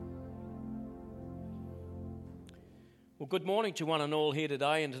Well, good morning to one and all here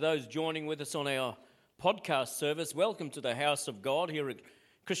today, and to those joining with us on our podcast service. Welcome to the house of God here at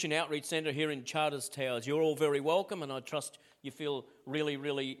Christian Outreach Centre here in Charters Towers. You're all very welcome, and I trust you feel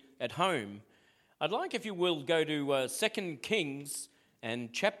really at home. I'd like, if you will, go to 2 Kings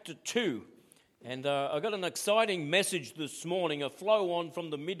and chapter 2. And I've got an exciting message this morning, a flow on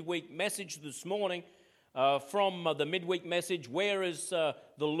from the midweek message this morning. From the midweek message, Where is the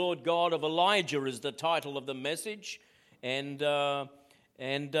Lord God of Elijah is the title of the message. And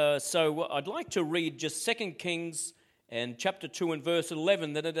so I'd like to read just 2 Kings and chapter 2 and verse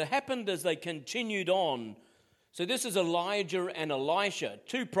 11, that it happened as they continued on. So this is Elijah and Elisha,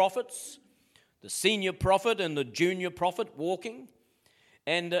 two prophets, the senior prophet and the junior prophet walking.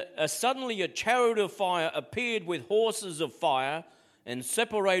 And suddenly a chariot of fire appeared with horses of fire and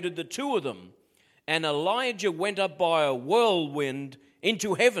separated the two of them. And Elijah went up by a whirlwind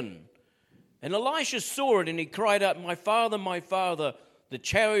into heaven. And Elisha saw it, and he cried out, my father, the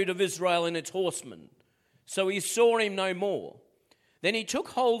chariot of Israel and its horsemen. So he saw him no more. Then he took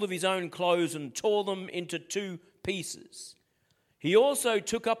hold of his own clothes and tore them into two pieces. He also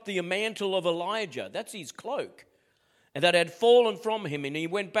took up the mantle of Elijah, that's his cloak, and that had fallen from him, and he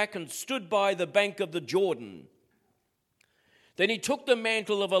went back and stood by the bank of the Jordan. Then he took the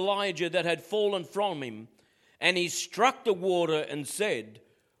mantle of Elijah that had fallen from him, and he struck the water and said,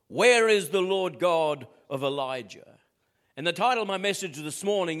 Where is the Lord God of Elijah? And the title of my message this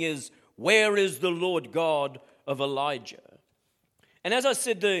morning is, Where is the Lord God of Elijah? And as I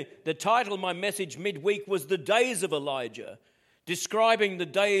said, the title of my message midweek was The Days of Elijah, describing the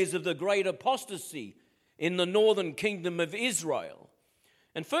days of the great apostasy in the northern kingdom of Israel.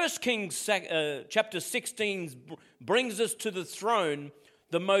 And 1 Kings chapter 16 brings us to the throne,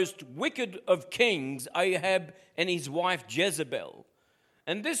 the most wicked of kings, Ahab and his wife Jezebel.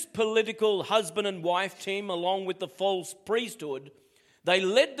 And this political husband and wife team, along with the false priesthood, they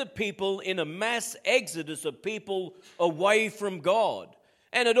led the people in a mass exodus of people away from God.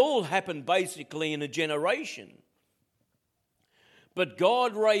 And it all happened basically in a generation. But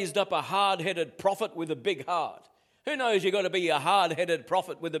God raised up a hard-headed prophet with a big heart. Who knows, you've got to be a hard-headed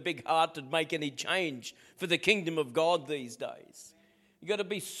prophet with a big heart to make any change for the kingdom of God these days. You've got to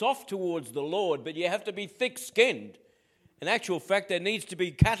be soft towards the Lord, but you have to be thick-skinned. In actual fact, there needs to be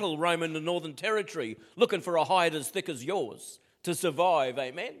cattle roaming the Northern Territory looking for a hide as thick as yours to survive,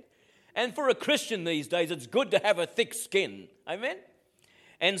 amen? And for a Christian these days, it's good to have a thick skin, amen?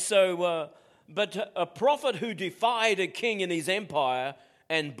 And so, but a prophet who defied a king in his empire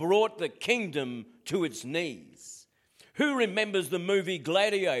and brought the kingdom to its knees. Who remembers the movie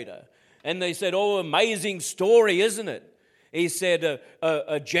Gladiator? And they said, oh, amazing story, isn't it? He said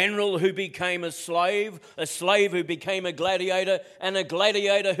a general who became a slave who became a gladiator, and a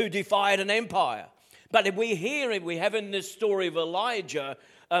gladiator who defied an empire. But we have in this story of Elijah,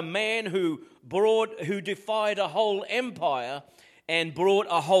 a man who defied a whole empire and brought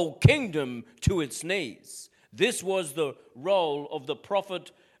a whole kingdom to its knees. This was the role of the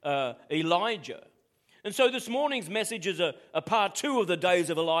prophet Elijah. And so this morning's message is a part 2 of the days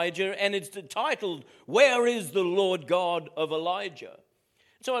of Elijah, and it's titled, Where is the Lord God of Elijah?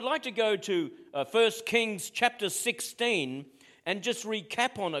 So I'd like to go to 1 Kings chapter 16 and just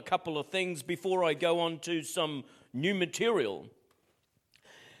recap on a couple of things before I go on to some new material.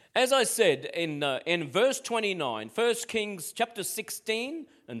 As I said in verse 29, 1 Kings chapter 16,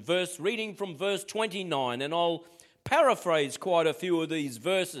 and reading from verse 29, and I'll paraphrase quite a few of these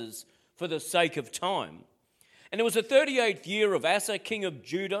verses for the sake of time. And it was the 38th year of Asa, king of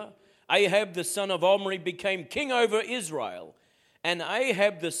Judah. Ahab, the son of Omri, became king over Israel. And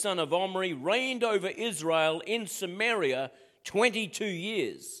Ahab, the son of Omri, reigned over Israel in Samaria 22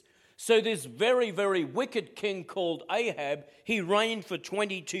 years. So this very wicked king called Ahab, he reigned for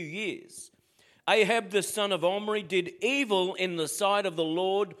 22 years. Ahab, the son of Omri, did evil in the sight of the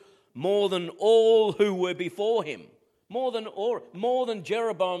Lord more than all who were before him. More than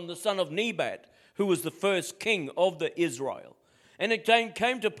Jeroboam, the son of Nebat, who was the first king of the Israel. And it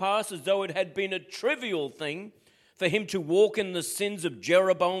came to pass as though it had been a trivial thing for him to walk in the sins of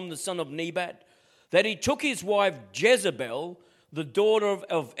Jeroboam, the son of Nebat, that he took his wife Jezebel, the daughter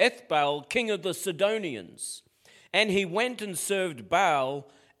of Ethbaal, king of the Sidonians, and he went and served Baal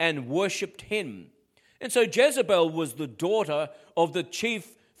and worshipped him. And so Jezebel was the daughter of the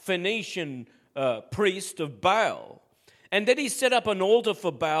chief Phoenician priest of Baal. And then he set up an altar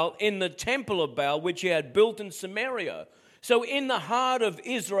for Baal in the temple of Baal, which he had built in Samaria. So in the heart of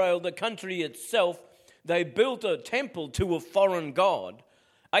Israel, the country itself, they built a temple to a foreign god.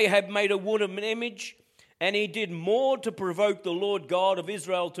 Ahab made a wooden image, and he did more to provoke the Lord God of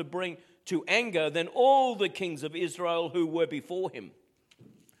Israel to bring to anger than all the kings of Israel who were before him.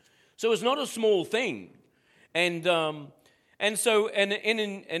 So it's not a small thing. And so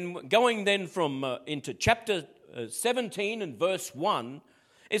going then from into chapter 17 and verse 1,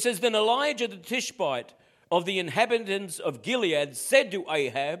 it says, Then Elijah the Tishbite of the inhabitants of Gilead said to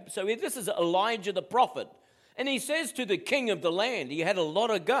Ahab, so this is Elijah the prophet, and he says to the king of the land, he had a lot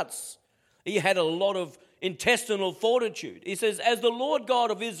of guts, he had a lot of intestinal fortitude. He says, As the Lord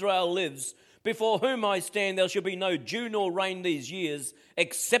God of Israel lives, before whom I stand, there shall be no dew nor rain these years,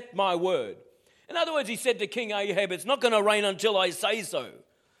 except my word. In other words, he said to King Ahab, it's not going to rain until I say so.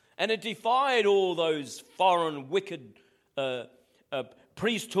 And it defied all those foreign wicked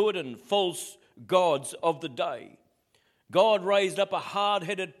priesthood and false gods of the day. God raised up a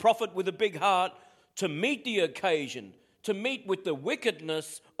hard-headed prophet with a big heart to meet the occasion, to meet with the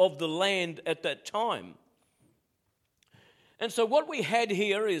wickedness of the land at that time. And so what we had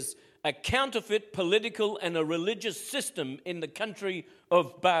here is a counterfeit political and a religious system in the country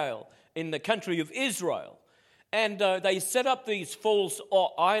of Baal, in the country of Israel. And they set up these false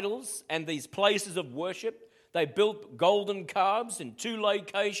idols and these places of worship. They built golden calves in 2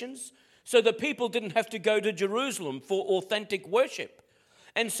 locations so the people didn't have to go to Jerusalem for authentic worship.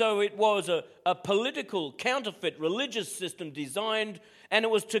 And so it was a political, counterfeit, religious system designed, and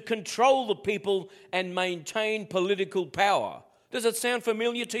it was to control the people and maintain political power. Does it sound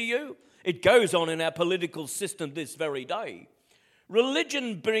familiar to you? It goes on in our political system this very day.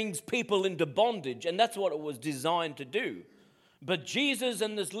 Religion brings people into bondage, and that's what it was designed to do. But Jesus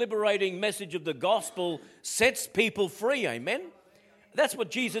and this liberating message of the gospel sets people free, amen? That's what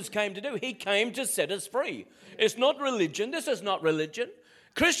Jesus came to do. He came to set us free. It's not religion. This is not religion.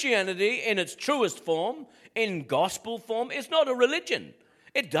 Christianity in its truest form, in gospel form, is not a religion.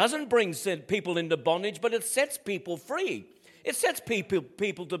 It doesn't bring people into bondage, but it sets people free. It sets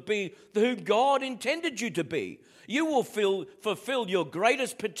people to be who God intended you to be. You will fulfill your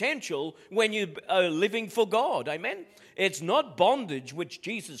greatest potential when you are living for God. Amen? It's not bondage which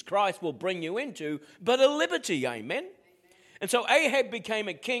Jesus Christ will bring you into, but a liberty. Amen? And so Ahab became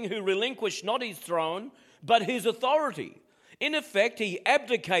a king who relinquished not his throne, but his authority. In effect, he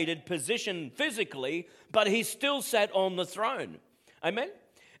abdicated position physically, but he still sat on the throne. Amen?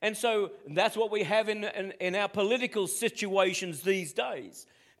 And so that's what we have in our political situations these days.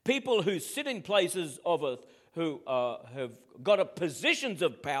 People who sit in places who have got positions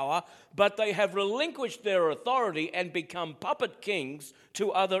of power, but they have relinquished their authority and become puppet kings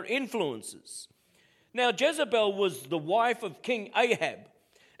to other influences. Now, Jezebel was the wife of King Ahab,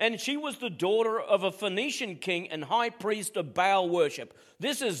 and she was the daughter of a Phoenician king and high priest of Baal worship.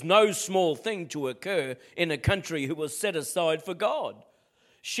 This is no small thing to occur in a country who was set aside for God.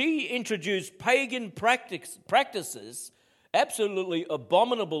 She introduced pagan practices, absolutely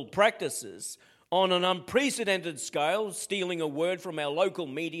abominable practices, on an unprecedented scale, stealing a word from our local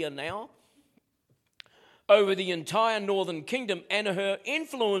media now, over the entire northern kingdom, and her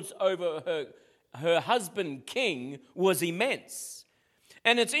influence over her husband king was immense.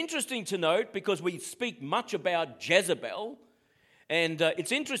 And it's interesting to note, because we speak much about Jezebel, and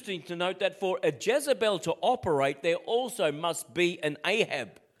it's interesting to note that for a Jezebel to operate, there also must be an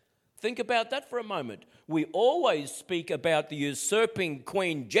Ahab. Think about that for a moment. We always speak about the usurping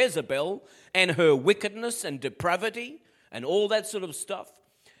Queen Jezebel and her wickedness and depravity and all that sort of stuff.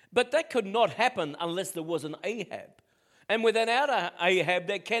 But that could not happen unless there was an Ahab. And without an Ahab,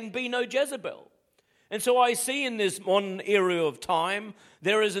 there can be no Jezebel. And so I see in this modern era of time,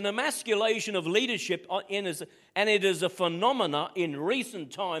 there is an emasculation of leadership, and it is a phenomena in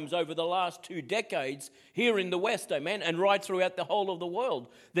recent times over the last 2 decades here in the West, amen, and right throughout the whole of the world.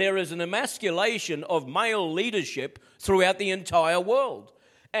 There is an emasculation of male leadership throughout the entire world.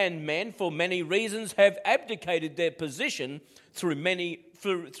 And men, for many reasons, have abdicated their position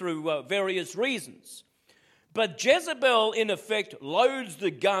through various reasons. But Jezebel, in effect, loads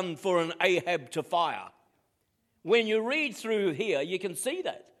the gun for an Ahab to fire. When you read through here, you can see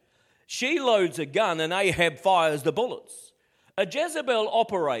that. She loads a gun and Ahab fires the bullets. A Jezebel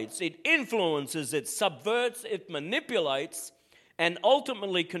operates, it influences, it subverts, it manipulates, and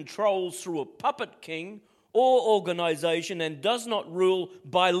ultimately controls through a puppet king or organization, and does not rule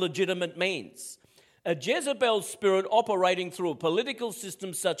by legitimate means. A Jezebel spirit operating through a political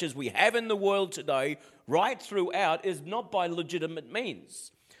system such as we have in the world today, right throughout, is not by legitimate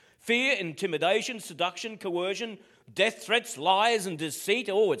means. Fear, intimidation, seduction, coercion, death threats, lies and deceit.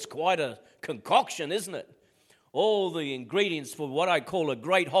 Oh, it's quite a concoction, isn't it? All the ingredients for what I call a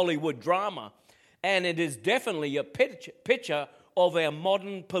great Hollywood drama. And it is definitely a picture of our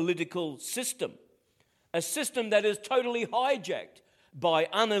modern political system. A system that is totally hijacked, by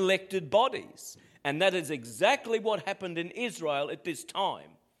unelected bodies. And that is exactly what happened in Israel at this time.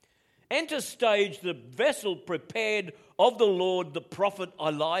 Enter stage the vessel prepared of the Lord, the prophet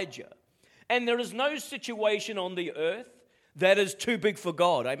Elijah. And there is no situation on the earth that is too big for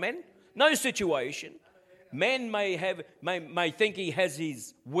God. Amen? No situation. Man may think he has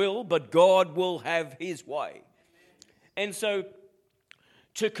his will, but God will have his way. And so,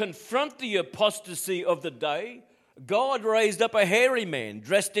 to confront the apostasy of the day, God raised up a hairy man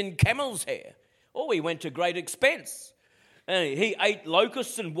dressed in camel's hair. Oh, he went to great expense. And he ate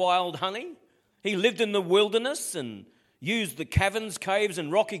locusts and wild honey. He lived in the wilderness and used the caverns, caves,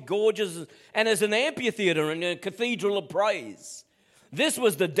 and rocky gorges, and as an amphitheater and a cathedral of praise. This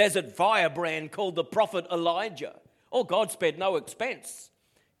was the desert firebrand called the prophet Elijah. Oh, God spared no expense.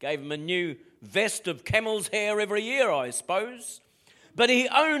 Gave him a new vest of camel's hair every year, I suppose. But he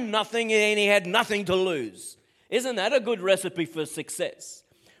owned nothing and he had nothing to lose. Isn't that a good recipe for success?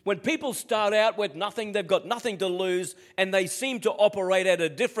 When people start out with nothing, they've got nothing to lose, and they seem to operate at a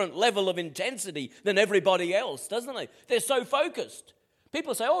different level of intensity than everybody else, doesn't they? They're so focused.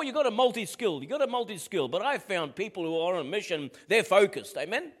 People say, oh, you've got a multi-skill. But I've found people who are on a mission, they're focused.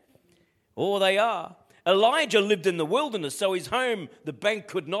 Amen? Oh, they are. Elijah lived in the wilderness, so his home, the bank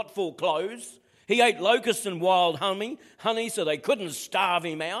could not foreclose. He ate locusts and wild honey, so they couldn't starve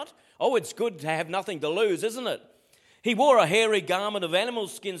him out. Oh, it's good to have nothing to lose, isn't it? He wore a hairy garment of animal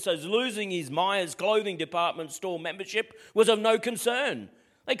skin, so losing his Myers clothing department store membership was of no concern.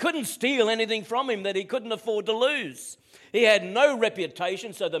 They couldn't steal anything from him that he couldn't afford to lose. He had no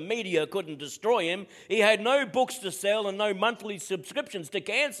reputation, so the media couldn't destroy him. He had no books to sell and no monthly subscriptions to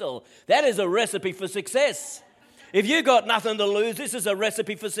cancel. That is a recipe for success. If you got nothing to lose, this is a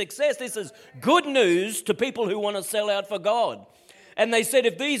recipe for success. This is good news to people who want to sell out for God. And they said,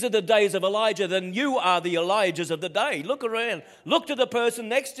 if these are the days of Elijah, then you are the Elijahs of the day. Look around. Look to the person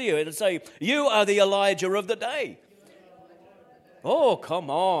next to you and say, you are the Elijah of the day. Oh, come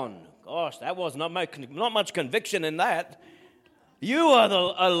on. Gosh, that was not much conviction in that. You are the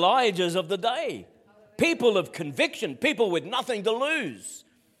Elijahs of the day. People of conviction, people with nothing to lose.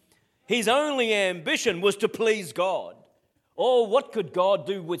 His only ambition was to please God. Oh, what could God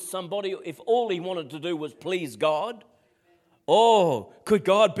do with somebody if all he wanted to do was please God? Oh, could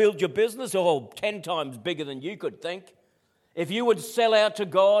God build your business? Oh, 10 times bigger than you could think. If you would sell out to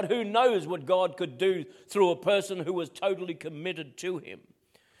God, who knows what God could do through a person who was totally committed to him.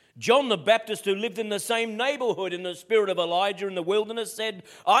 John the Baptist, who lived in the same neighborhood in the spirit of Elijah in the wilderness, said,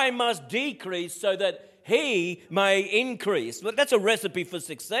 I must decrease so that he may increase. But that's a recipe for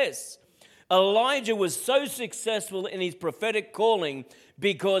success. Elijah was so successful in his prophetic calling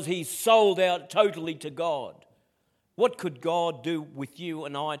because he sold out totally to God. What could God do with you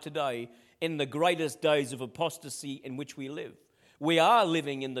and I today in the greatest days of apostasy in which we live? We are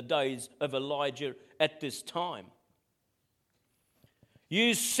living in the days of Elijah at this time.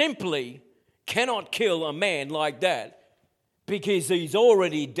 You simply cannot kill a man like that because he's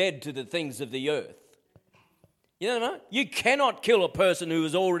already dead to the things of the earth. You know, you cannot kill a person who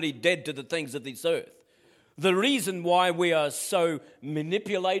is already dead to the things of this earth. The reason why we are so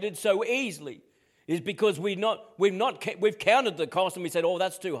manipulated so easily is because we've counted the cost and we said, oh,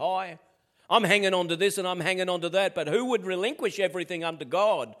 that's too high. I'm hanging on to this and I'm hanging on to that. But who would relinquish everything unto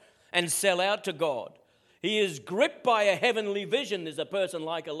God and sell out to God? He is gripped by a heavenly vision as a person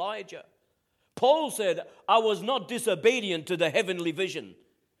like Elijah. Paul said, I was not disobedient to the heavenly vision.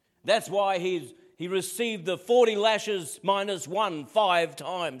 That's why he received the 40 lashes minus 1 5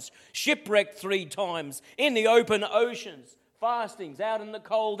 times, shipwrecked 3 times, in the open oceans, fastings, out in the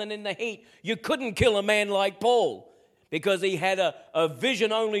cold and in the heat. You couldn't kill a man like Paul because he had a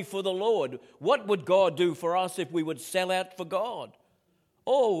vision only for the Lord. What would God do for us if we would sell out for God?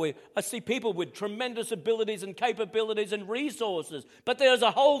 Oh, I see people with tremendous abilities and capabilities and resources, but there's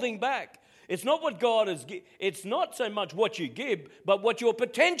a holding back. It's not what God is. It's not so much what you give, but what your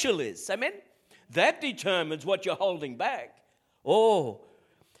potential is. Amen? That determines what you're holding back. Oh,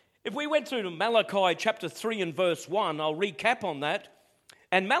 if we went through to Malachi chapter 3 and verse 1, I'll recap on that.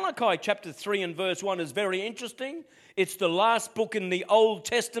 And Malachi chapter 3 and verse 1 is very interesting. It's the last book in the Old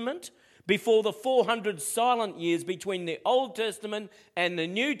Testament before the 400 silent years between the Old Testament and the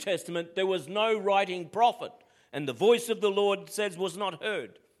New Testament. There was no writing prophet, and the voice of the Lord says was not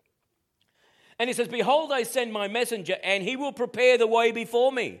heard. And he says, behold, I send my messenger, and he will prepare the way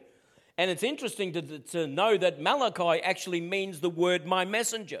before me. And it's interesting to know that Malachi actually means the word my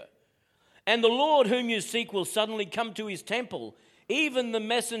messenger. And the Lord whom you seek will suddenly come to his temple, even the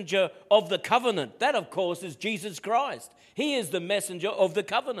messenger of the covenant. That, of course, is Jesus Christ. He is the messenger of the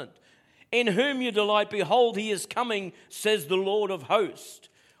covenant. In whom you delight, behold, he is coming, says the Lord of hosts.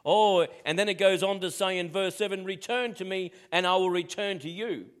 Oh, and then it goes on to say in verse 7, return to me and I will return to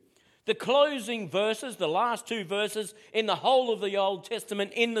you. The closing verses, the last two verses in the whole of the Old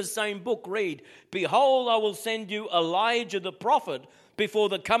Testament in the same book read, behold, I will send you Elijah the prophet before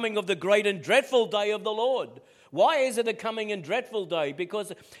the coming of the great and dreadful day of the Lord. Why is it a coming and dreadful day?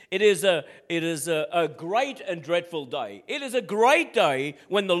 Because it is a great and dreadful day. It is a great day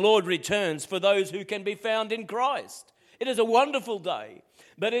when the Lord returns for those who can be found in Christ. It is a wonderful day.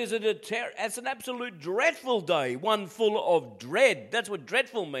 But it's an absolute dreadful day, one full of dread. That's what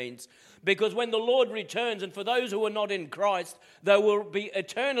dreadful means. Because when the Lord returns, and for those who are not in Christ, they will be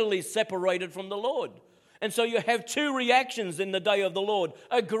eternally separated from the Lord. And so you have two reactions in the day of the Lord.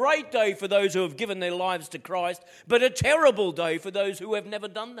 A great day for those who have given their lives to Christ, but a terrible day for those who have never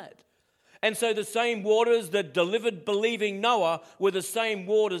done that. And so the same waters that delivered believing Noah were the same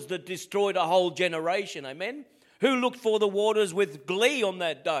waters that destroyed a whole generation. Amen? Who looked for the waters with glee on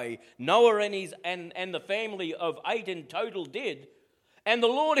that day? Noah and the family of 8 in total did. And the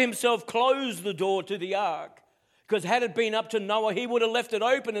Lord himself closed the door to the ark. Because had it been up to Noah, he would have left it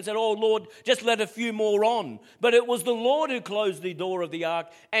open and said, oh Lord, just let a few more on. But it was the Lord who closed the door of the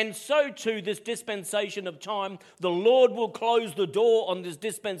ark. And so too, this dispensation of time, the Lord will close the door on this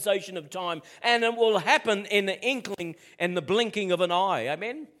dispensation of time. And it will happen in the inkling and the blinking of an eye.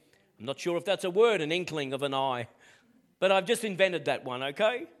 Amen? I'm not sure if that's a word, an inkling of an eye. But I've just invented that one,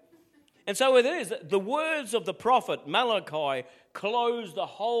 okay? And so it is. The words of the prophet Malachi close the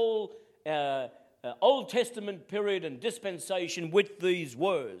whole Old Testament period and dispensation with these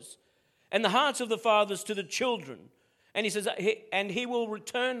words. And the hearts of the fathers to the children. And he says, and he will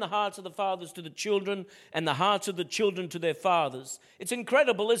return the hearts of the fathers to the children and the hearts of the children to their fathers. It's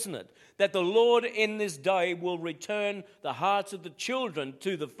incredible, isn't it? That the Lord in this day will return the hearts of the children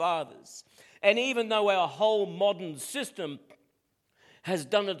to the fathers. And even though our whole modern system has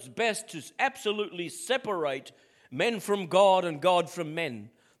done its best to absolutely separate men from God and God from men,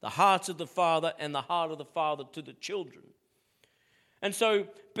 the hearts of the Father and the heart of the Father to the children. And so,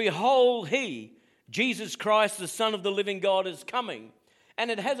 behold, he, Jesus Christ, the Son of the living God, is coming. And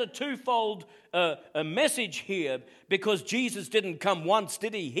it has a twofold a message here, because Jesus didn't come once,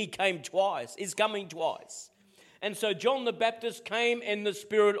 did he? He came twice. He's coming twice. And so John the Baptist came in the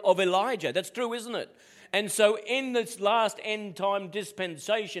spirit of Elijah. That's true, isn't it? And so in this last end time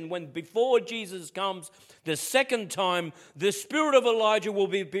dispensation, when before Jesus comes the second time, the spirit of Elijah will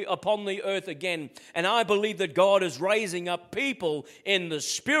be upon the earth again. And I believe that God is raising up people in the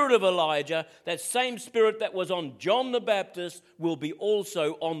spirit of Elijah. That same spirit that was on John the Baptist will be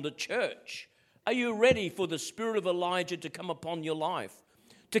also on the church. Are you ready for the spirit of Elijah to come upon your life?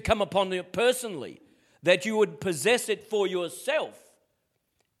 To come upon you personally? That you would possess it for yourself?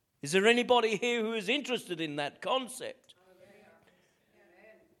 Is there anybody here who is interested in that concept?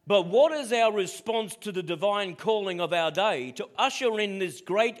 But what is our response to the divine calling of our day to usher in this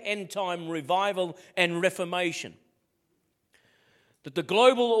great end time revival and reformation? That the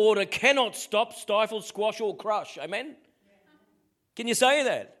global order cannot stop, stifle, squash or crush. Amen? Can you say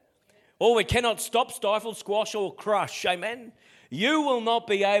that? Or we cannot stop, stifle, squash or crush. Amen? You will not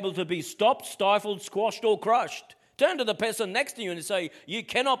be able to be stopped, stifled, squashed or crushed. Turn to the person next to you and say, you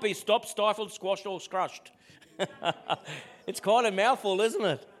cannot be stopped, stifled, squashed or crushed. It's quite a mouthful, isn't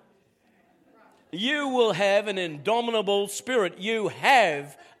it? You will have an indomitable spirit. You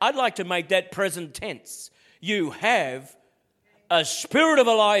have, I'd like to make that present tense. You have a spirit of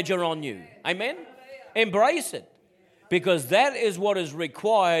Elijah on you. Amen? Embrace it. Because that is what is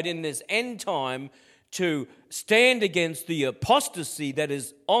required in this end time to stand against the apostasy that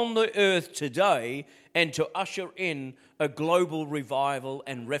is on the earth today and to usher in a global revival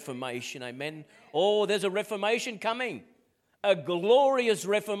and reformation. Amen? Oh, there's a reformation coming. A glorious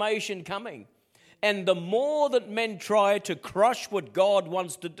reformation coming. And the more that men try to crush what God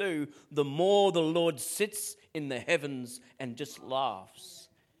wants to do, the more the Lord sits in the heavens and just laughs.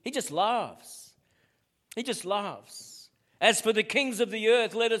 He just laughs. He just laughs. As for the kings of the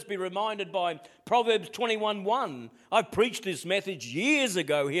earth, let us be reminded by Proverbs 21:1. I preached this message years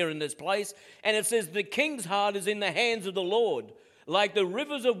ago here in this place, and it says, the king's heart is in the hands of the Lord. Like the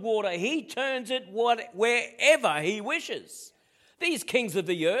rivers of water, he turns it wherever he wishes. These kings of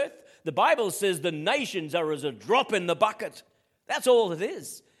the earth, the Bible says the nations are as a drop in the bucket. That's all it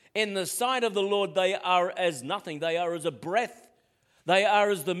is. In the sight of the Lord, they are as nothing. They are as a breath. They are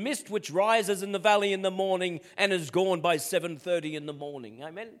as the mist which rises in the valley in the morning and is gone by 7:30 in the morning.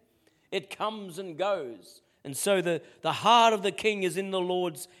 Amen? It comes and goes. And so the heart of the king is in the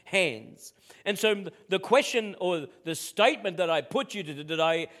Lord's hands. And so the question or the statement that I put you to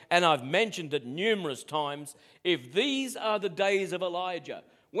today, and I've mentioned it numerous times, if these are the days of Elijah,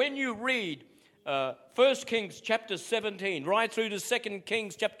 when you read 1 Kings chapter 17, right through to 2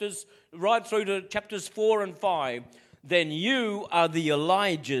 Kings chapters, right through to chapters 4 and 5, then you are the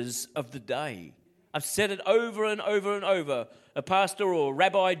Elijahs of the day. I've said it over and over and over. A pastor or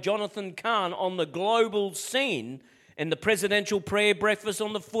Rabbi Jonathan Kahn on the global scene in the presidential prayer breakfast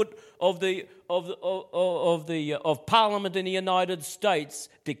on the foot of Parliament in the United States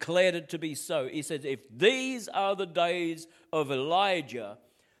declared it to be so. He said, if these are the days of Elijah,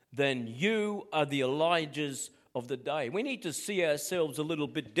 then you are the Elijahs of the day. We need to see ourselves a little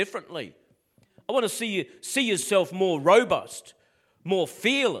bit differently. I want to see yourself more robust, more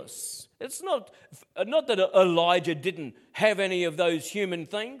fearless. It's not that Elijah didn't have any of those human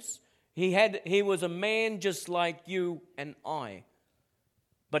things. He was a man just like you and I.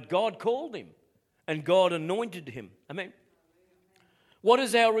 But God called him and God anointed him. Amen. What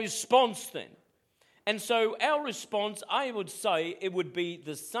is our response then? And so our response, I would say, it would be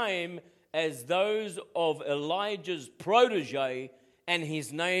the same as those of Elijah's protege, and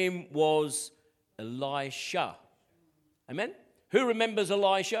his name was Elisha. Amen? Who remembers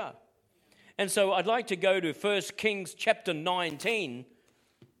Elisha? And so I'd like to go to 1 Kings chapter 19.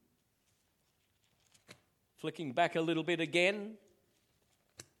 Flicking back a little bit again.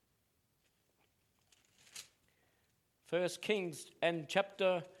 1 Kings and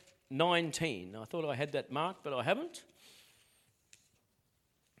chapter 19. I thought I had that marked, but I haven't.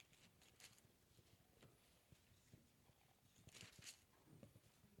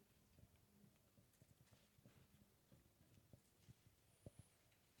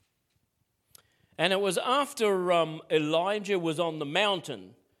 And it was after Elijah was on the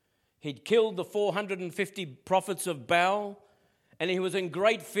mountain. He'd killed the 450 prophets of Baal, and he was in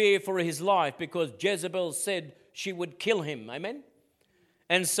great fear for his life because Jezebel said she would kill him. Amen?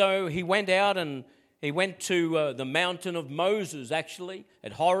 And so he went out and he went to the mountain of Moses, actually,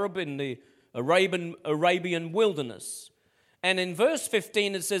 at Horeb in the Arabian wilderness. And in verse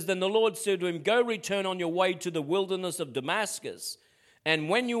 15 it says, then the Lord said to him, go return on your way to the wilderness of Damascus. And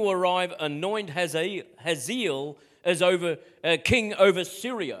when you arrive, anoint Hazael as king over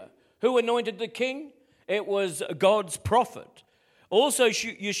Syria. Who anointed the king? It was God's prophet. Also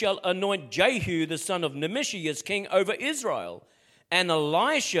you shall anoint Jehu, the son of Nimshi, as king over Israel. And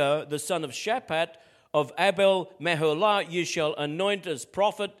Elisha, the son of Shaphat of Abel Meholah, you shall anoint as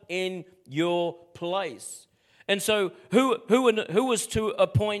prophet in your place. And so who was to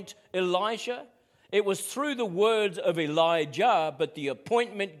appoint Elisha? It was through the words of Elijah, but the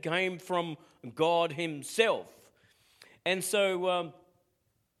appointment came from God himself. And so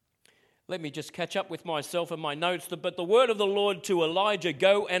let me just catch up with myself and my notes. But the word of the Lord to Elijah,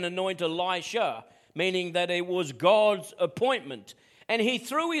 go and anoint Elisha, meaning that it was God's appointment. And he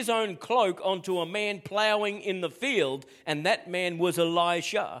threw his own cloak onto a man plowing in the field, and that man was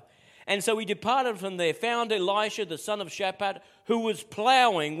Elisha. And so he departed from there, found Elisha, the son of Shaphat, who was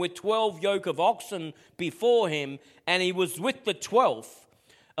plowing with 12 yoke of oxen before him, and he was with the 12th.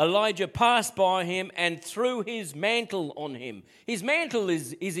 Elijah passed by him and threw his mantle on him. His mantle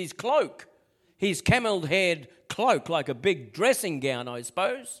is his cloak, his camel-haired cloak, like a big dressing gown, I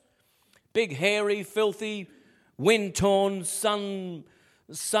suppose. Big, hairy, filthy, wind-torn,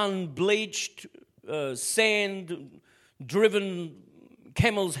 sun-bleached, sand-driven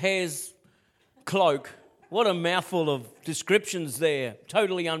camel's hairs cloak. What a mouthful of descriptions there.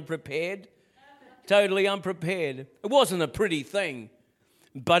 Totally unprepared. Totally unprepared. It wasn't a pretty thing,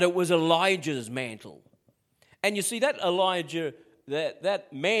 but it was Elijah's mantle. And you see, that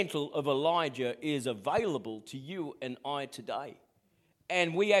mantle of Elijah is available to you and I today.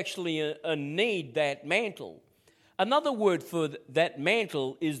 And we actually need that mantle. Another word for that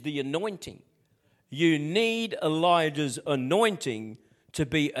mantle is the anointing. You need Elijah's anointing to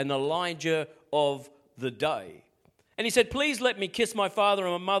be an Elijah of the day. And he said, please let me kiss my father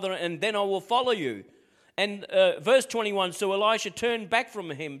and my mother, and then I will follow you. And verse 21, so Elisha turned back from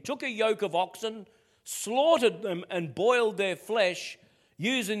him, took a yoke of oxen, slaughtered them and boiled their flesh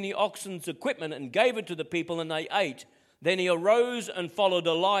using the oxen's equipment and gave it to the people, and they ate. Then he arose and followed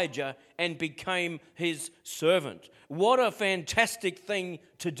Elijah and became his servant. What a fantastic thing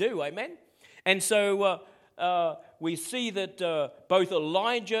to do, amen? And so we see that both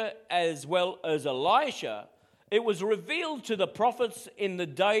Elijah as well as Elisha, it was revealed to the prophets in the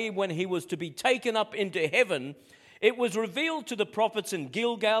day when he was to be taken up into heaven. It was revealed to the prophets in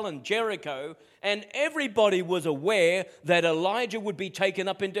Gilgal and Jericho, and everybody was aware that Elijah would be taken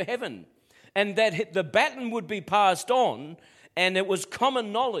up into heaven. and that the baton would be passed on, and it was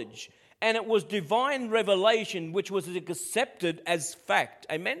common knowledge, and it was divine revelation which was accepted as fact.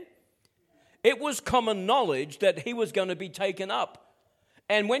 Amen? It was common knowledge that he was going to be taken up.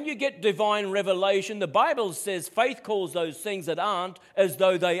 And when you get divine revelation, the Bible says faith calls those things that aren't as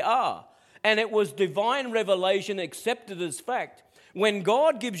though they are. And it was divine revelation accepted as fact. When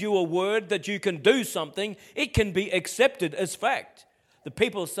God gives you a word that you can do something, it can be accepted as fact. The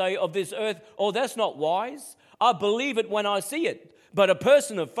people say of this earth, oh, that's not wise. I believe it when I see it. But a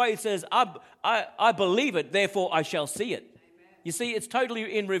person of faith says, I believe it, therefore I shall see it. Amen. You see, it's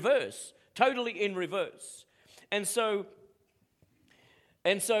totally in reverse. Totally in reverse. And so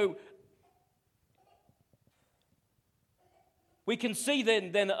we can see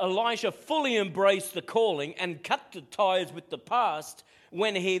then Elisha fully embraced the calling and cut the ties with the past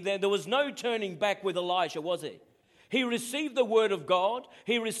when there was no turning back with Elisha, was there? He received the word of God.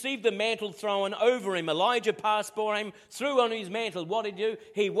 He received the mantle thrown over him. Elijah passed by him, threw on his mantle. What did he do?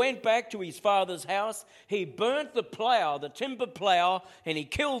 He went back to his father's house. He burnt the plow, the timber plow, and he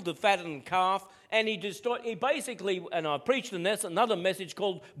killed the fattened calf. And he basically, and I preached in this another message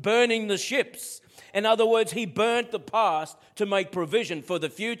called burning the ships. In other words, he burnt the past to make provision for the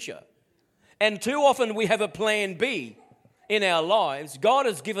future. And too often we have a plan B in our lives. God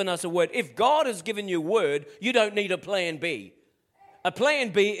has given us a word. If God has given you a word, you don't need a plan B. A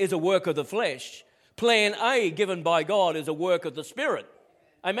plan B is a work of the flesh. Plan A, given by God, is a work of the Spirit.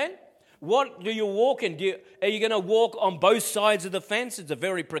 Amen? What do you walk in? Are you going to walk on both sides of the fence? It's a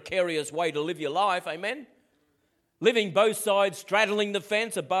very precarious way to live your life. Amen? Living both sides, straddling the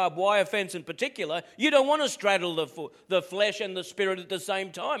fence, a barbed wire fence in particular. You don't want to straddle the flesh and the spirit at the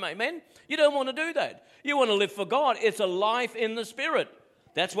same time. Amen? You don't want to do that. You want to live for God. It's a life in the Spirit.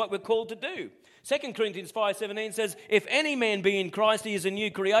 That's what we're called to do. 2 Corinthians 5:17 says, if any man be in Christ, he is a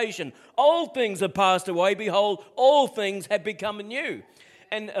new creation. Old things have passed away. Behold, all things have become new.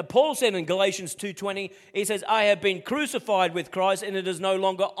 And Paul said in Galatians 2:20, he says, I have been crucified with Christ, and it is no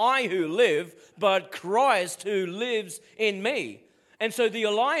longer I who live, but Christ who lives in me. And so the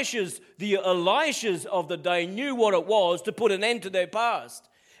Elishas of the day knew what it was to put an end to their past.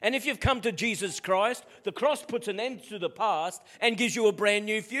 And if you've come to Jesus Christ, the cross puts an end to the past and gives you a brand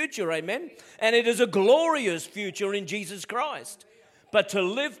new future, amen? And it is a glorious future in Jesus Christ. But to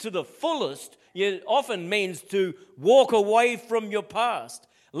live to the fullest, it often means to walk away from your past.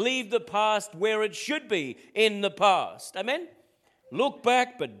 Leave the past where it should be, in the past, amen? Look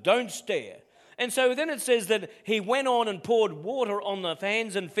back, but don't stare. And so then it says that he went on and poured water on the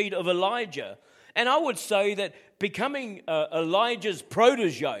hands and feet of Elijah. And I would say that becoming Elijah's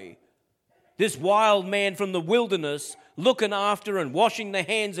protege, this wild man from the wilderness, looking after and washing the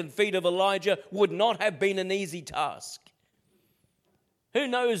hands and feet of Elijah, would not have been an easy task. Who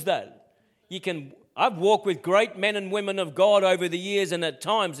knows that? I've walked with great men and women of God over the years, and at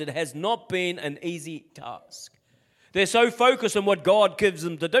times it has not been an easy task. They're so focused on what God gives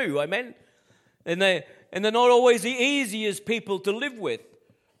them to do, amen? And they're not always the easiest people to live with.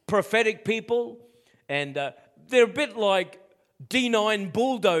 Prophetic people, and they're a bit like D9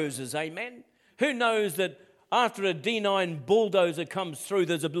 bulldozers, amen? Who knows that after a D9 bulldozer comes through,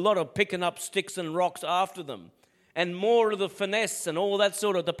 there's a lot of picking up sticks and rocks after them, and more of the finesse and all that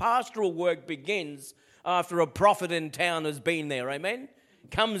sort of, the pastoral work begins after a prophet in town has been there, amen?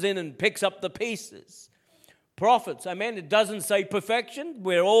 Comes in and picks up the pieces. Prophets, amen? It doesn't say perfection,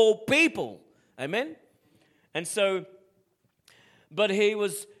 we're all people, amen? And so, but he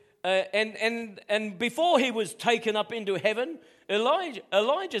was... And before he was taken up into heaven,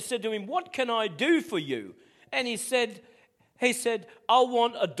 Elijah said to him, what can I do for you? And he said, I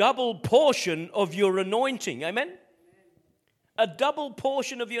want a double portion of your anointing. Amen? A double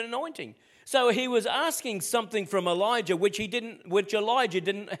portion of your anointing. So he was asking something from Elijah which Elijah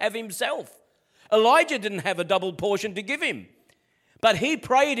didn't have himself. Elijah didn't have a double portion to give him. But he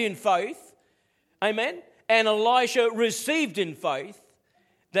prayed in faith. Amen? And Elisha received in faith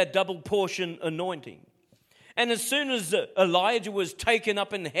that double portion anointing. And as soon as Elijah was taken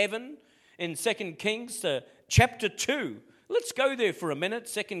up in heaven, in 2 Kings chapter 2, let's go there for a minute,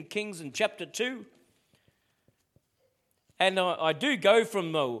 2 Kings in chapter 2. And I do go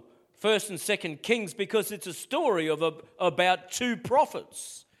from 1st and 2nd Kings because it's a story of about two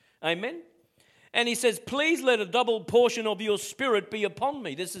prophets. Amen? And he says, please let a double portion of your spirit be upon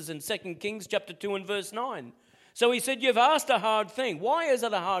me. This is in 2 Kings chapter 2 and verse 9. So he said, you've asked a hard thing. Why is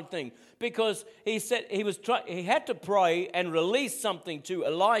it a hard thing? Because he said he had to pray and release something to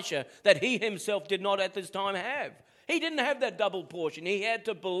Elisha that he himself did not at this time have. He didn't have that double portion. He had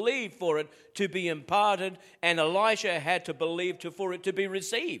to believe for it to be imparted, and Elisha had to believe for it to be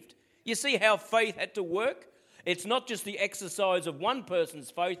received. You see how faith had to work? It's not just the exercise of one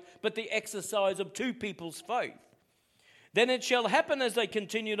person's faith, but the exercise of two people's faith. Then it shall happen as they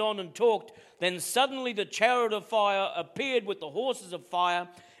continued on and talked, then suddenly the chariot of fire appeared with the horses of fire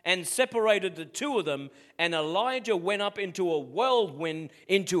and separated the two of them, and Elijah went up into a whirlwind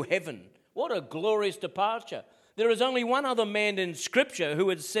into heaven. What a glorious departure. There is only one other man in Scripture who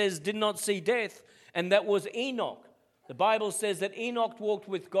it says did not see death, and that was Enoch. The Bible says that Enoch walked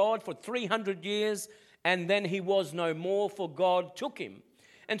with God for 300 years, and then he was no more, for God took him.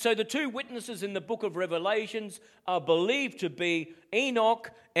 And so the two witnesses in the book of Revelations are believed to be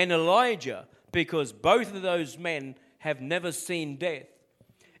Enoch and Elijah, because both of those men have never seen death.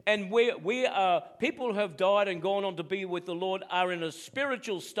 And we are, people who have died and gone on to be with the Lord are in a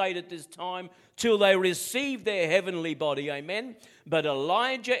spiritual state at this time till they receive their heavenly body, amen? But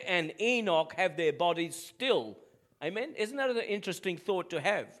Elijah and Enoch have their bodies still, amen? Isn't that an interesting thought to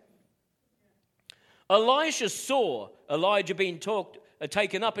have? Elisha saw Elijah being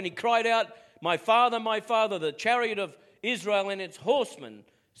taken up, and he cried out, my father, the chariot of Israel and its horsemen.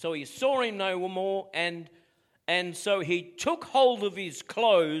 So he saw him no more, and so he took hold of his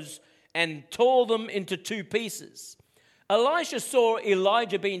clothes and tore them into two pieces. Elisha saw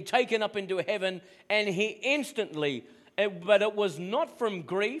Elijah being taken up into heaven, and he instantly, but it was not from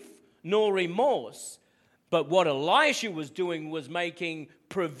grief nor remorse, but what Elisha was doing was making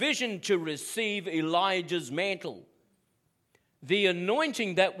provision to receive Elijah's mantle. The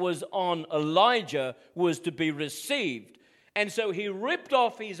anointing that was on Elijah was to be received. And so he ripped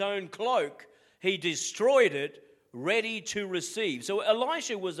off his own cloak, he destroyed it, ready to receive. So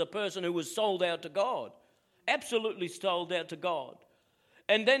Elisha was a person who was sold out to God, absolutely sold out to God.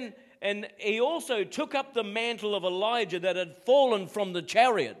 And he also took up the mantle of Elijah that had fallen from the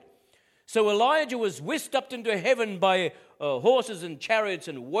chariot. So Elijah was whisked up into heaven by horses and chariots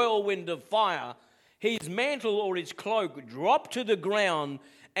and whirlwind of fire. His mantle or his cloak dropped to the ground,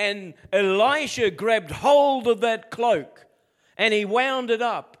 and Elisha grabbed hold of that cloak and he wound it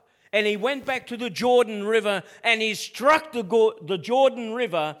up, and he went back to the Jordan River and he struck the Jordan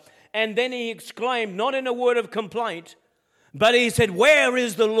River, and then he exclaimed, not in a word of complaint, but he said, where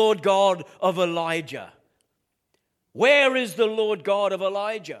is the Lord God of Elijah? Where is the Lord God of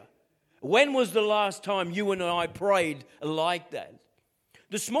Elijah? When was the last time you and I prayed like that?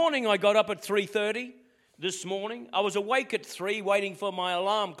 This morning I got up at 3:30. This morning I was awake at 3 waiting for my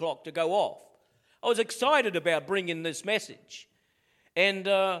alarm clock to go off. I was excited about bringing this message. And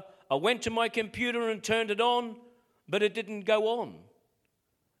I went to my computer and turned it on, but it didn't go on.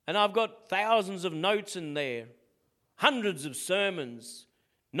 And I've got thousands of notes in there, hundreds of sermons,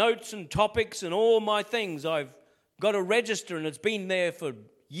 notes and topics and all my things. I've got a register, and it's been there for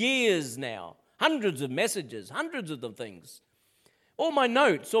years now. Hundreds of messages, hundreds of the things. All my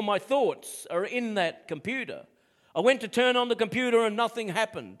notes, all my thoughts are in that computer. I went to turn on the computer and nothing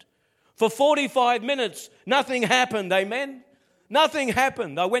happened. For 45 minutes, nothing happened, amen? Nothing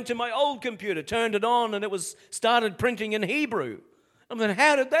happened. I went to my old computer, turned it on, and it started printing in Hebrew. I mean,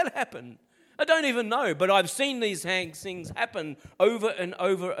 how did that happen? I don't even know, but I've seen these things happen over and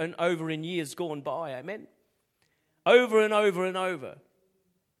over and over in years gone by, amen? Over and over and over.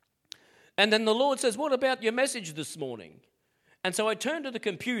 And then the Lord says, what about your message this morning? And so I turned to the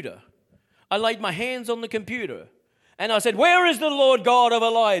computer. I laid my hands on the computer. And I said, where is the Lord God of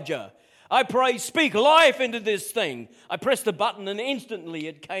Elijah? I pray, speak life into this thing. I pressed the button and instantly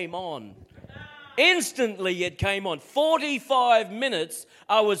it came on. Instantly it came on. 45 minutes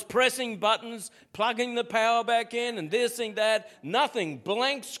I was pressing buttons, plugging the power back in and this and that. Nothing.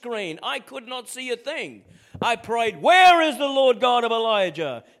 Blank screen. I could not see a thing. I prayed, where is the Lord God of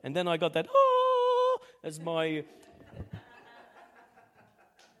Elijah? And then I got that, as my...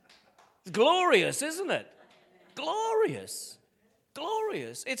 It's glorious, isn't it? Glorious.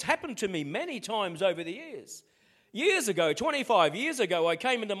 Glorious. It's happened to me many times over the years. Years ago, 25 years ago, I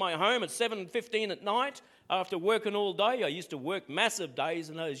came into my home at 7:15 at night after working all day. I used to work massive days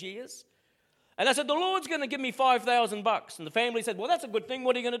in those years. And I said, the Lord's going to give me $5,000. And the family said, well, that's a good thing.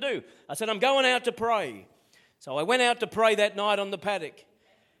 What are you going to do? I said, I'm going out to pray. So I went out to pray that night on the paddock.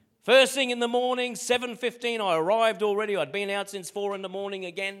 First thing in the morning, 7:15, I arrived already. I'd been out since 4 in the morning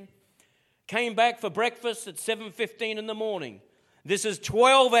again. Came back for breakfast at 7:15 in the morning. This is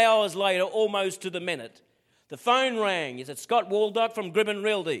 12 hours later, almost to the minute. The phone rang. He said, Scott Waldock from Gribben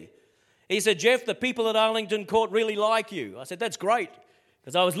Realty. He said, Geoff, the people at Arlington Court really like you. I said, that's great,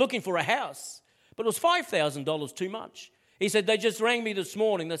 because I was looking for a house, but it was $5,000 too much. He said, they just rang me this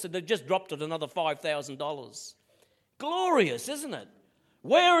morning. They said, they just dropped it another $5,000. Glorious, isn't it?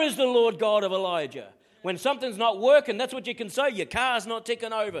 Where is the Lord God of Elijah? When something's not working, that's what you can say. Your car's not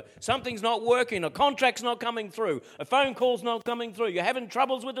ticking over. Something's not working. A contract's not coming through. A phone call's not coming through. You're having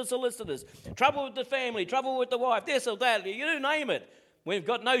troubles with the solicitors, trouble with the family, trouble with the wife, this or that. You name it. We've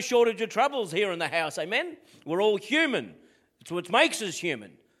got no shortage of troubles here in the house, amen? We're all human. It's what makes us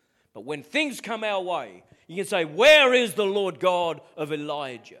human. But when things come our way, you can say, where is the Lord God of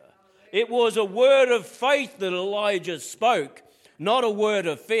Elijah? It was a word of faith that Elijah spoke, not a word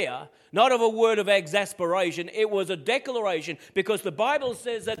of fear, not of a word of exasperation. It was a declaration, because the Bible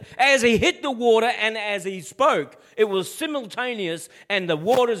says that as he hit the water and as he spoke, it was simultaneous and the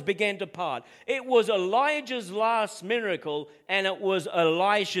waters began to part. It was Elijah's last miracle, and it was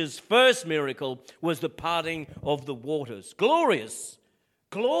Elisha's first miracle, was the parting of the waters. Glorious.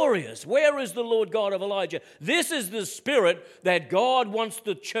 Glorious. Where is the Lord God of Elijah? This is the spirit that God wants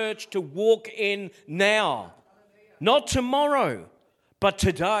the church to walk in now. Not tomorrow, but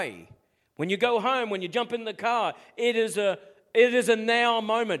today. When you go home, when you jump in the car, it is a now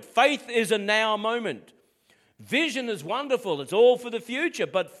moment. Faith is a now moment. Vision is wonderful. It's all for the future,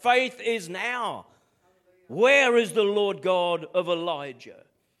 but faith is now. Where is the Lord God of Elijah?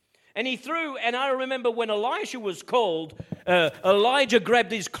 And I remember when Elisha was called, Elijah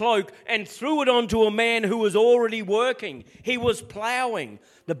grabbed his cloak and threw it onto a man who was already working. He was plowing.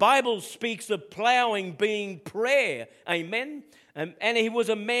 The Bible speaks of plowing being prayer. Amen. And he was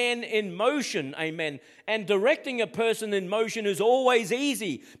a man in motion, amen. And directing a person in motion is always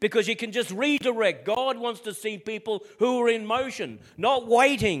easy, because you can just redirect. God wants to see people who are in motion, not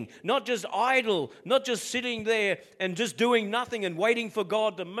waiting, not just idle, not just sitting there and just doing nothing and waiting for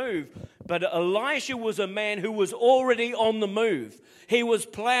God to move. But Elisha was a man who was already on the move. He was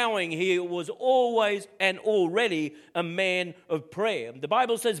plowing. He was always and already a man of prayer. The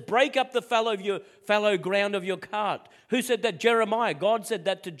Bible says, break up the fallow ground of your cart. Who said that? Jeremiah. God said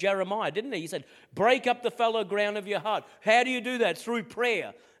that to Jeremiah, didn't he? He said, break up the fallow ground of your heart. How do you do that? Through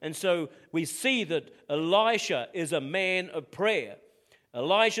prayer. And so we see that Elisha is a man of prayer.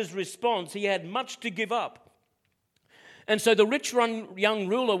 Elisha's response, he had much to give up. And so the rich young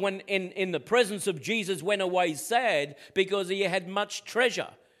ruler, when in the presence of Jesus, went away sad because he had much treasure.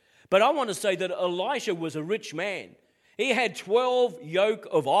 But I want to say that Elisha was a rich man. He had 12 yoke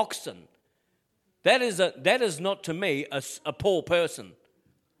of oxen. That is not, to me, a poor person.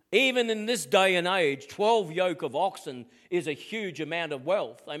 Even in this day and age, 12 yoke of oxen is a huge amount of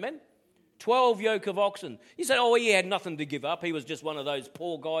wealth. Amen? 12 yoke of oxen. You say, oh, he had nothing to give up. He was just one of those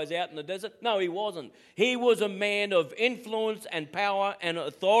poor guys out in the desert. No, he wasn't. He was a man of influence and power and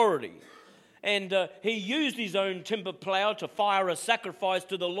authority. And he used his own timber plow to fire a sacrifice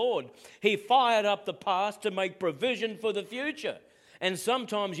to the Lord. He fired up the past to make provision for the future. And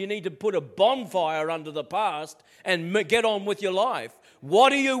sometimes you need to put a bonfire under the past and get on with your life.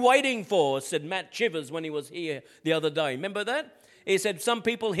 What are you waiting for? Said Matt Chivers when he was here the other day. Remember that? He said, some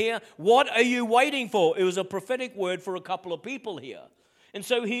people here, what are you waiting for? It was a prophetic word for a couple of people here. And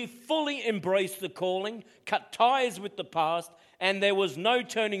so he fully embraced the calling, cut ties with the past, and there was no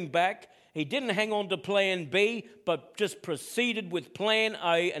turning back. He didn't hang on to plan B, but just proceeded with plan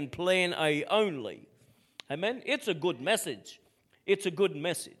A and plan A only. Amen? It's a good message. It's a good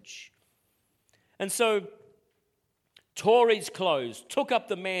message. And so tore his clothes, took up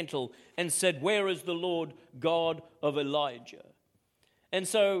the mantle, and said, where is the Lord God of Elijah? And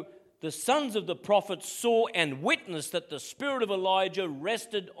so the sons of the prophets saw and witnessed that the spirit of Elijah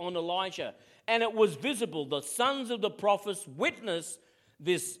rested on Elisha. And it was visible. The sons of the prophets witnessed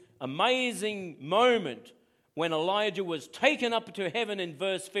this amazing moment when Elijah was taken up to heaven in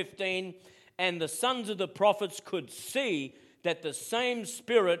verse 15. And the sons of the prophets could see that the same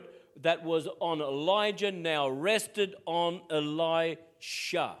spirit that was on Elijah now rested on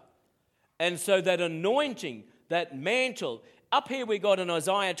Elisha. And so that anointing, that mantle, up here we got in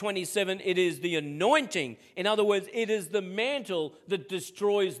Isaiah 27, it is the anointing. In other words, it is the mantle that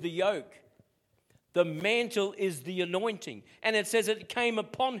destroys the yoke. The mantle is the anointing. And it says it came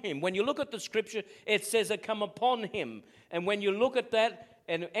upon him. When you look at the scripture, it says it come upon him. And when you look at that,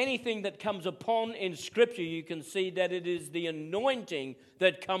 and anything that comes upon in scripture, you can see that it is the anointing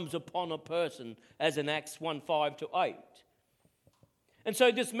that comes upon a person, as in Acts 1:5-8. And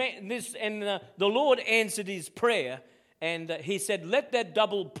so the Lord answered his prayer. And he said, let that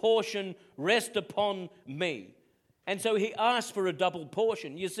double portion rest upon me. And so he asked for a double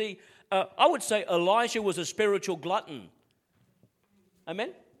portion. You see, I would say Elisha was a spiritual glutton.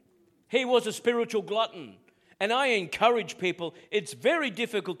 Amen? He was a spiritual glutton. And I encourage people, it's very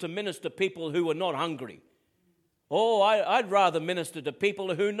difficult to minister to people who are not hungry. Oh, I'd rather minister to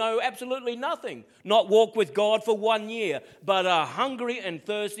people who know absolutely nothing, not walk with God for 1 year, but are hungry and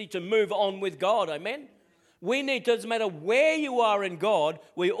thirsty to move on with God. Amen? We need, doesn't matter where you are in God,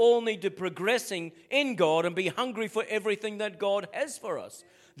 we all need to progressing in God and be hungry for everything that God has for us.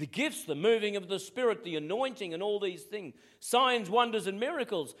 The gifts, the moving of the Spirit, the anointing and all these things. Signs, wonders and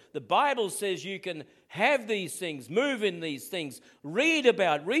miracles. The Bible says you can have these things, move in these things, read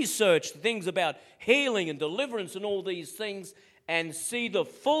about, research things about healing and deliverance and all these things, and see the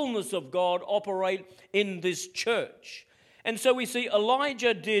fullness of God operate in this church. And so we see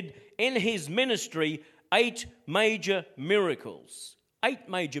Elijah did in his ministry 8 major miracles. 8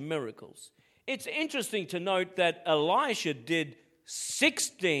 major miracles. It's interesting to note that Elisha did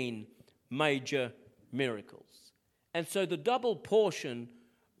 16 major miracles. And so the double portion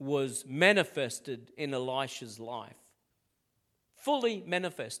was manifested in Elisha's life. Fully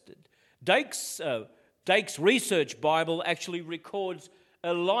manifested. Dake's Research Bible actually records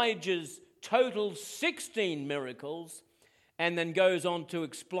Elijah's total 16 miracles, and then goes on to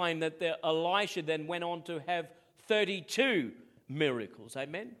explain that Elisha then went on to have 32 miracles.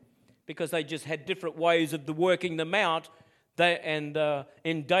 Amen? Because they just had different ways of working them out.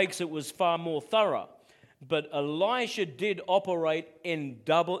 In Dake's it was far more thorough. But Elisha did operate in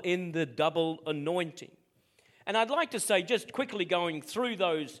the double anointing. And I'd like to say, just quickly going through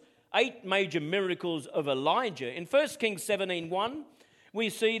those 8 major miracles of Elijah, in 1 Kings 17:1, we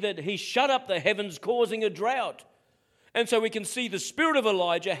see that he shut up the heavens, causing a drought. And so we can see the spirit of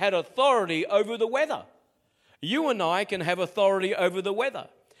Elijah had authority over the weather. You and I can have authority over the weather.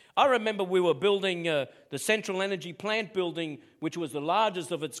 I remember we were building the Central Energy Plant building, which was the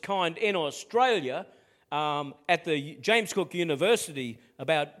largest of its kind in Australia, at the James Cook University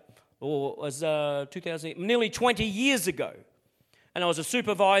nearly 20 years ago. And I was a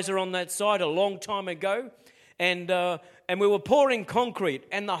supervisor on that site a long time ago. And we were pouring concrete,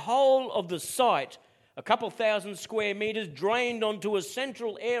 and the whole of the site, a couple thousand square meters, drained onto a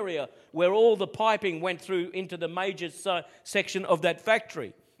central area where all the piping went through into the major section of that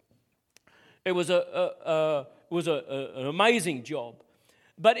factory. It was an amazing job.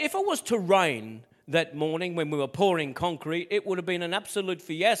 But if it was to rain that morning when we were pouring concrete, it would have been an absolute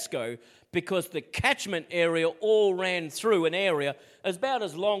fiasco, because the catchment area all ran through an area about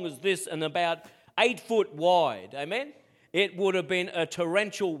as long as this and about 8 foot wide. Amen? It would have been a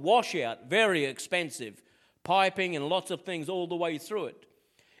torrential washout, very expensive, piping and lots of things all the way through it.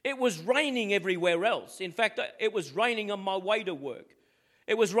 It was raining everywhere else. In fact, it was raining on my way to work.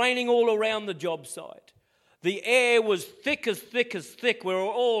 It was raining all around the job site. The air was thick as thick as thick. We were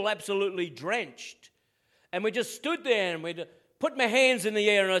all absolutely drenched. And we just stood there and we put my hands in the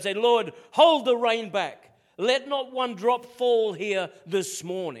air and I said, Lord, hold the rain back. Let not one drop fall here this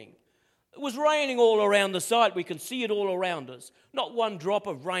morning. It was raining all around the site. We can see it all around us. Not one drop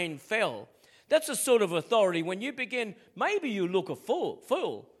of rain fell. That's a sort of authority when you begin, maybe you look a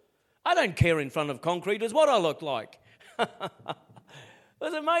fool. I don't care in front of concrete as what I look like. It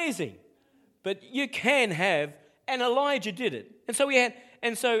was amazing. But you can have, and Elijah did it.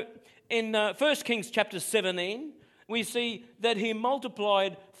 And so in 1 Kings chapter 17, we see that he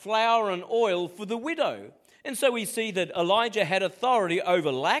multiplied flour and oil for the widow. And so we see that Elijah had authority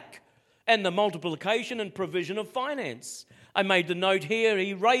over lack and the multiplication and provision of finance. I made the note here,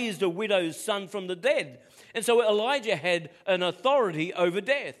 he raised a widow's son from the dead. And so Elijah had an authority over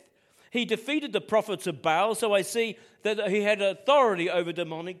death. He defeated the prophets of Baal, so I see that he had authority over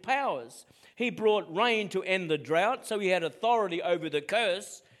demonic powers. He brought rain to end the drought, so he had authority over the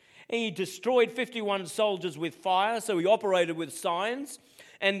curse. He destroyed 51 soldiers with fire, so he operated with signs.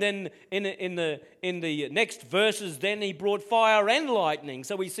 And then in the next verses, then he brought fire and lightning,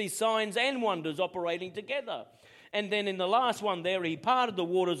 so we see signs and wonders operating together. And then in the last one there, he parted the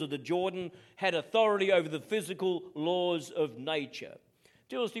waters of the Jordan, had authority over the physical laws of nature.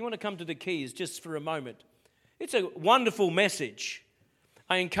 Jules, do you want to come to the keys just for a moment? It's a wonderful message.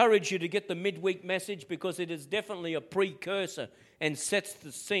 I encourage you to get the midweek message because it is definitely a precursor and sets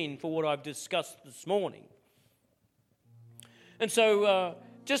the scene for what I've discussed this morning. And so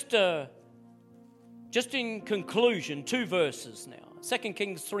just in conclusion, 2 verses now. 2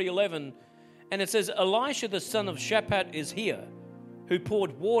 Kings 3:11, and it says, Elisha the son of Shaphat is here, who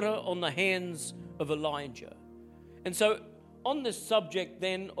poured water on the hands of Elijah. And so on this subject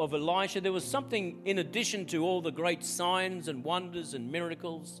then of Elisha, there was something in addition to all the great signs and wonders and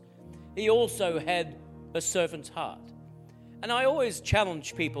miracles. He also had a servant's heart. And I always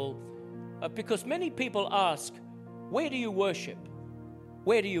challenge people because many people ask, where do you worship?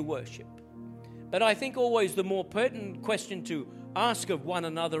 Where do you worship? But I think always the more pertinent question to ask of one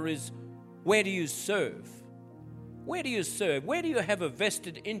another is, where do you serve? Where do you serve? Where do you have a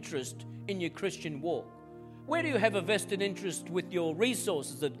vested interest in your Christian walk? Where do you have a vested interest with your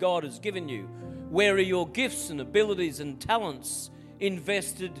resources that God has given you? Where are your gifts and abilities and talents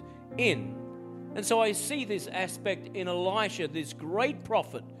invested in? And so I see this aspect in Elisha, this great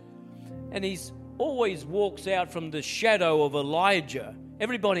prophet, and he's always walks out from the shadow of Elijah.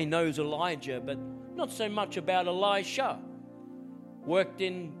 Everybody knows Elijah, but not so much about Elisha.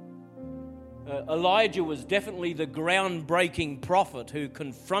 Elijah was definitely the groundbreaking prophet who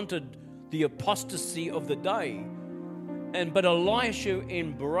confronted the apostasy of the day. But Elisha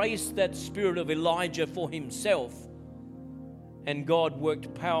embraced that spirit of Elijah for himself, and God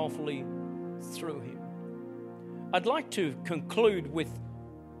worked powerfully through him. I'd like to conclude with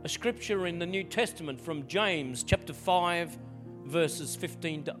a scripture in the New Testament from James chapter 5, verses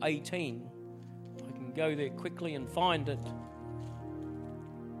 15 to 18. I can go there quickly and find it.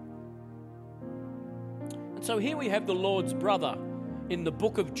 And so here we have the Lord's brother in the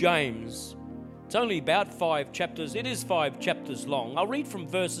book of James. It's only about 5 chapters. It is 5 chapters long. I'll read from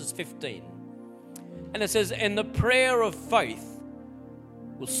verses 15. And it says, "And the prayer of faith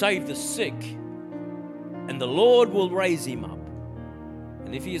will save the sick, and the Lord will raise him up.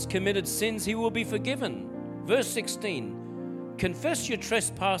 And if he has committed sins, he will be forgiven." Verse 16, "Confess your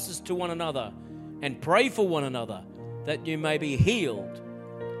trespasses to one another and pray for one another that you may be healed."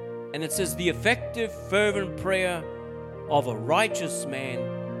 And it says, "The effective, fervent prayer of a righteous man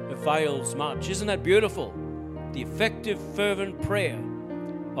avails much." Isn't that beautiful? The effective, fervent prayer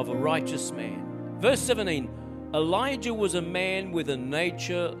of a righteous man. Verse 17, "Elijah was a man with a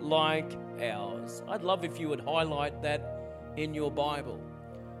nature like ours." I'd love if you would highlight that in your Bible.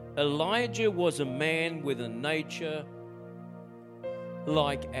 Elijah was a man with a nature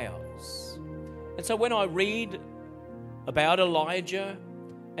like ours. And so when I read about Elijah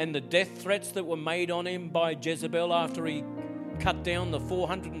and the death threats that were made on him by Jezebel after he cut down the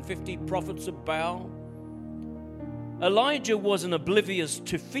 450 prophets of Baal, Elijah wasn't oblivious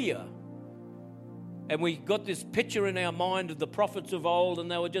to fear. And we got this picture in our mind of the prophets of old, and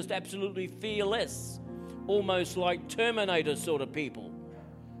they were just absolutely fearless, almost like Terminator sort of people.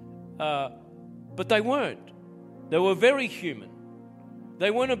 But they weren't. They were very human.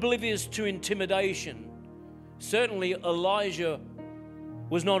 They weren't oblivious to intimidation. Certainly Elijah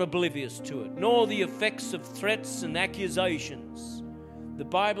was not oblivious to it, nor the effects of threats and accusations. The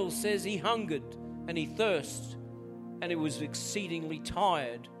Bible says he hungered and he thirsted, and he was exceedingly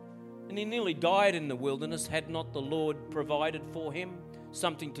tired. And he nearly died in the wilderness had not the Lord provided for him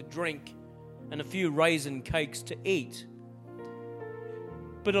something to drink and a few raisin cakes to eat.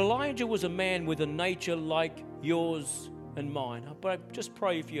 But Elijah was a man with a nature like yours and mine. But I just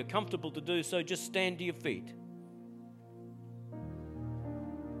pray, if you're comfortable to do so, just stand to your feet.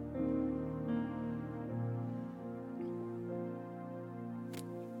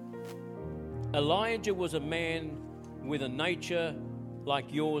 Elijah was a man with a nature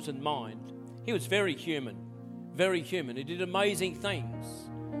like yours and mine. He was very human, very human. He did amazing things.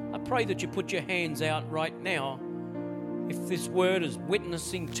 I pray that you put your hands out right now. If this word is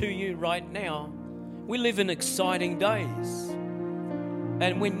witnessing to you right now, we live in exciting days.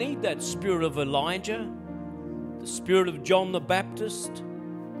 And we need that spirit of Elijah, the spirit of John the Baptist,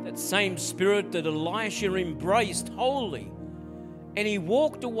 that same spirit that Elisha embraced wholly. And he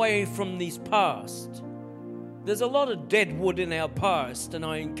walked away from his past. There's a lot of dead wood in our past, and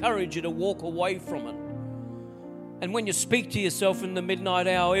I encourage you to walk away from it. And when you speak to yourself in the midnight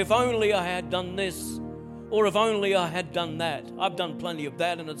hour, if only I had done this, or if only I had done that. I've done plenty of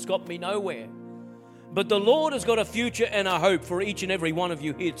that, and it's got me nowhere. But the Lord has got a future and a hope for each and every one of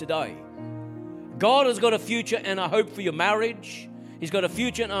you here today. God has got a future and a hope for your marriage. He's got a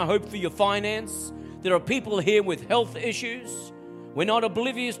future and a hope for your finance. There are people here with health issues. We're not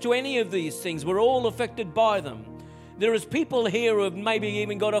oblivious to any of these things. We're all affected by them. There is people here who have maybe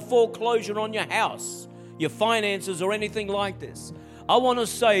even got a foreclosure on your house, your finances, or anything like this. I want to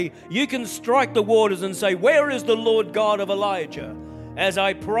say, you can strike the waters and say, "Where is the Lord God of Elijah?" As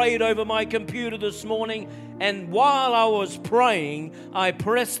I prayed over my computer this morning, and while I was praying, I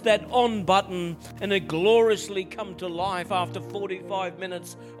pressed that on button, and it gloriously come to life after 45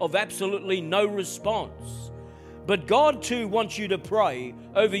 minutes of absolutely no response. But God too wants you to pray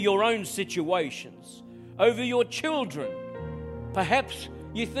over your own situations, over your children. Perhaps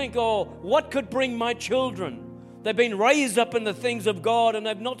you think, "Oh, what could bring my children? They've been raised up in the things of God and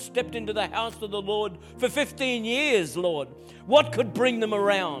they've not stepped into the house of the Lord for 15 years, Lord. What could bring them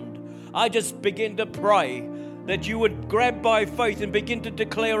around?" I just begin to pray that you would grab by faith and begin to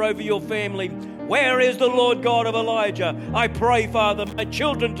declare over your family, Where is the Lord God of Elijah? I pray, Father, my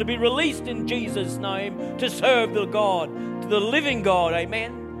children to be released in Jesus' name to serve the God, the living God.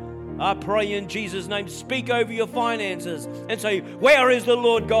 Amen. I pray in Jesus' name, speak over your finances and say, where is the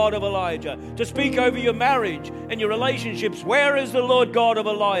Lord God of Elijah? To speak over your marriage and your relationships, where is the Lord God of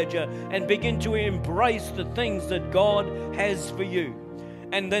Elijah? And begin to embrace the things that God has for you.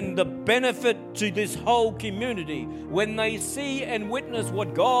 And then the benefit to this whole community, when they see and witness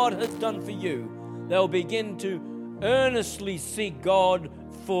what God has done for you, they'll begin to earnestly seek God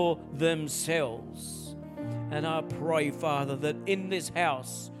for themselves. And I pray, Father, that in this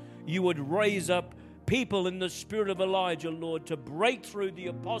house, you would raise up people in the spirit of Elijah, Lord, to break through the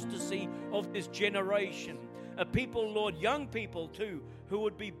apostasy of this generation. A people, Lord, young people too, who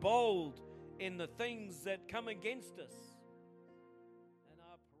would be bold in the things that come against us.